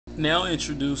Now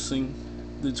introducing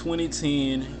the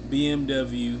 2010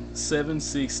 BMW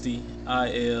 760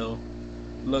 IL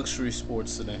luxury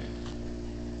sports sedan.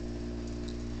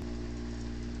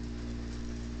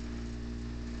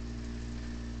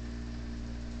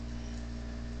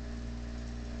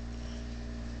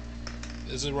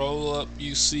 As it roll up,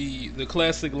 you see the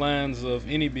classic lines of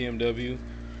any BMW,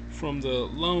 from the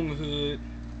long hood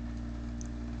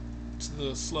to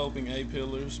the sloping A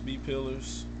pillars, B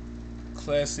pillars,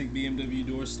 classic BMW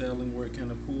door styling where it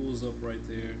kind of pulls up right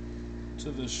there, to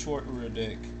the short rear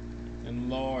deck and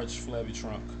large flabby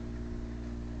trunk.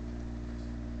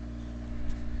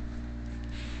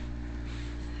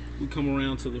 We come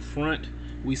around to the front,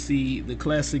 we see the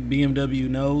classic BMW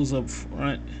nose up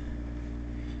front,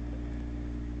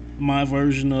 my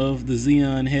version of the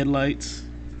Xeon headlights,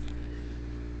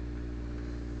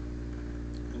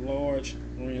 large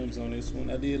rims on this one.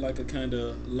 I did like a kind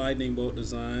of lightning bolt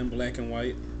design, black and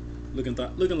white, looking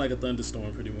like a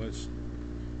thunderstorm pretty much.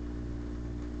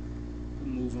 We'll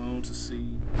move on to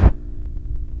see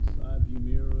side view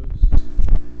mirrors.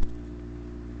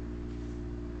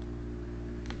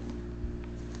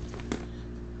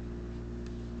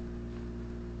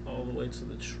 All the way to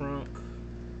the trunk.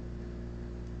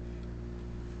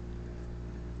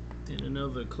 Then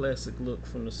another classic look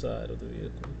from the side of the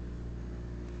vehicle.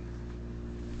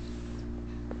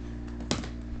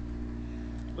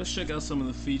 Let's check out some of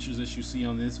the features that you see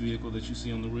on this vehicle that you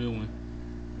see on the real one.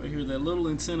 Right here, that little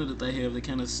antenna that they have that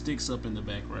kind of sticks up in the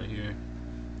back right here.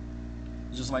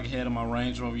 Just like I had on my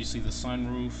Range Rover, you see the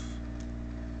sunroof.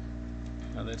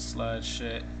 Now that slides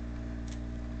shut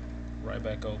right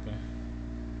back open.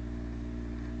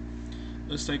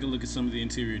 Let's take a look at some of the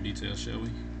interior details, shall we?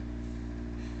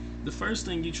 The first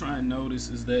thing you try and notice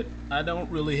is that I don't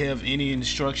really have any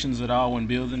instructions at all when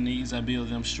building these. I build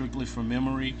them strictly from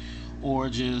memory, or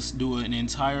just do an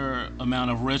entire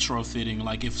amount of retrofitting.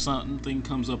 Like if something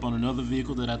comes up on another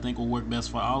vehicle that I think will work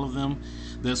best for all of them,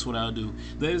 that's what I'll do.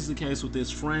 That is the case with this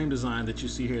frame design that you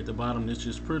see here at the bottom. It's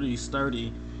just pretty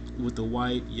sturdy with the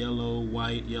white, yellow,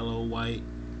 white,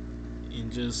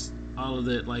 and just all of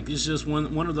that. Like it's just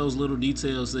one of those little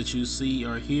details that you see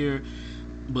are here,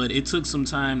 but it took some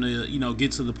time to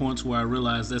get to the points where I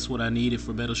realized that's what I needed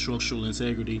for better structural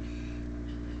integrity.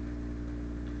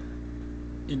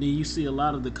 And then you see a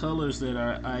lot of the colors that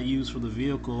I use for the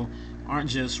vehicle aren't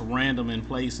just random in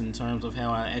place in terms of how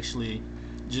I actually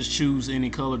just choose any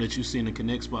color that you see in the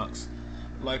Connects box.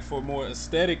 Like for more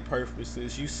aesthetic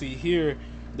purposes, you see here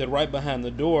that right behind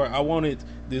the door, I wanted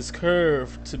this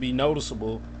curve to be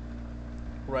noticeable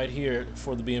right here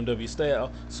for the BMW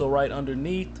style. So right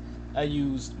underneath, I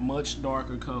used much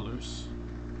darker colors.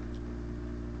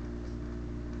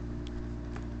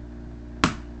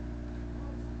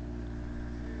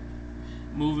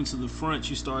 Moving to the front,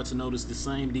 you start to notice the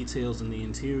same details in the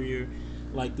interior.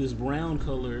 Like this brown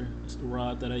color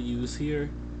rod that I use here,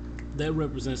 that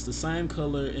represents the same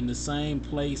color and the same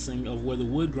placing of where the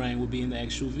wood grain would be in the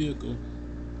actual vehicle.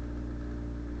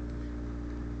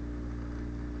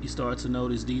 You start to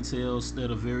notice details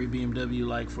that are very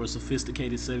BMW-like for a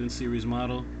sophisticated 7 Series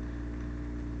model.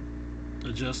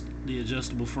 The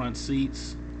adjustable front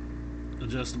seats,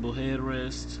 adjustable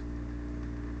headrest,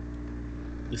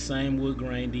 the same wood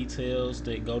grain details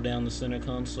that go down the center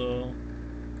console.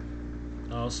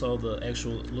 Also the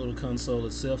actual little console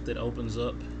itself that opens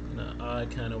up in an odd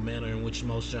kind of manner in which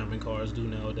most German cars do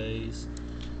nowadays.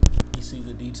 You see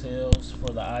the details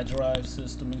for the iDrive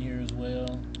system in here as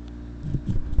well.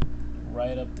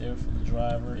 Right up there for the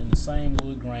driver, in the same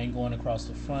wood grain going across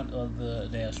the front of the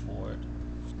dashboard.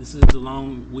 This is the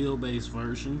long wheelbase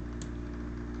version.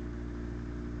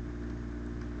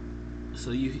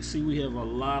 So you see we have a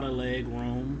lot of leg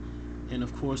room, and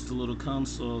of course the little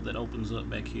console that opens up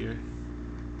back here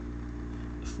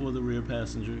for the rear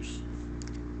passengers.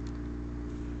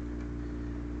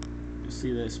 You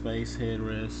see that space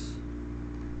headrest.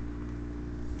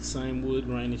 The same wood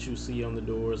grain that you see on the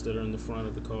doors that are in the front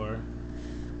of the car.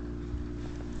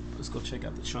 Let's go check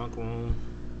out the trunk room.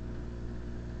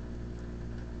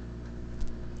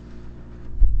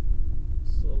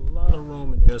 So a lot of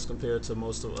room in there as compared to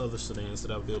most of other sedans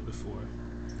that I've built before.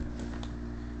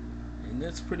 And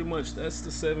that's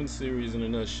the 7 Series in a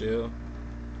nutshell.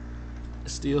 It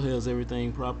still has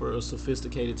everything proper, a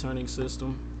sophisticated turning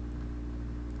system.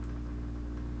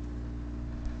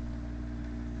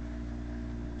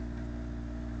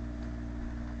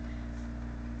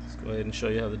 Let's go ahead and show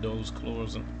you how the doors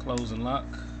close and lock.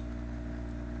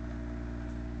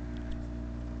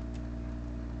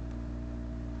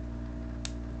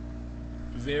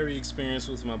 Very experienced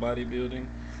with my bodybuilding.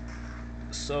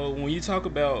 So when you talk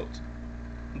about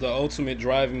the ultimate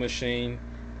driving machine.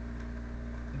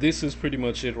 This is pretty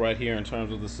much it right here in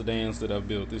terms of the sedans that I've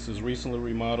built. This is recently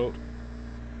remodeled.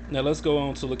 Now let's go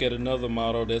on to look at another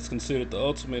model that's considered the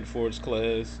ultimate for its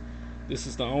class. This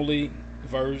is the only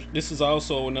version. This is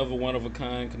also another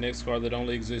one-of-a-kind Connects car that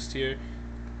only exists here.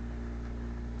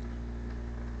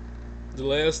 The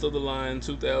last of the line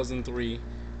 2003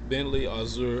 Bentley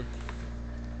Azure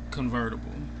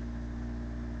convertible.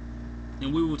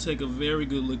 And we will take a very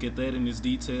good look at that in its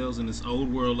details and its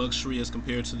old world luxury as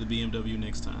compared to the BMW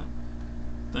next time.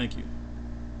 Thank you.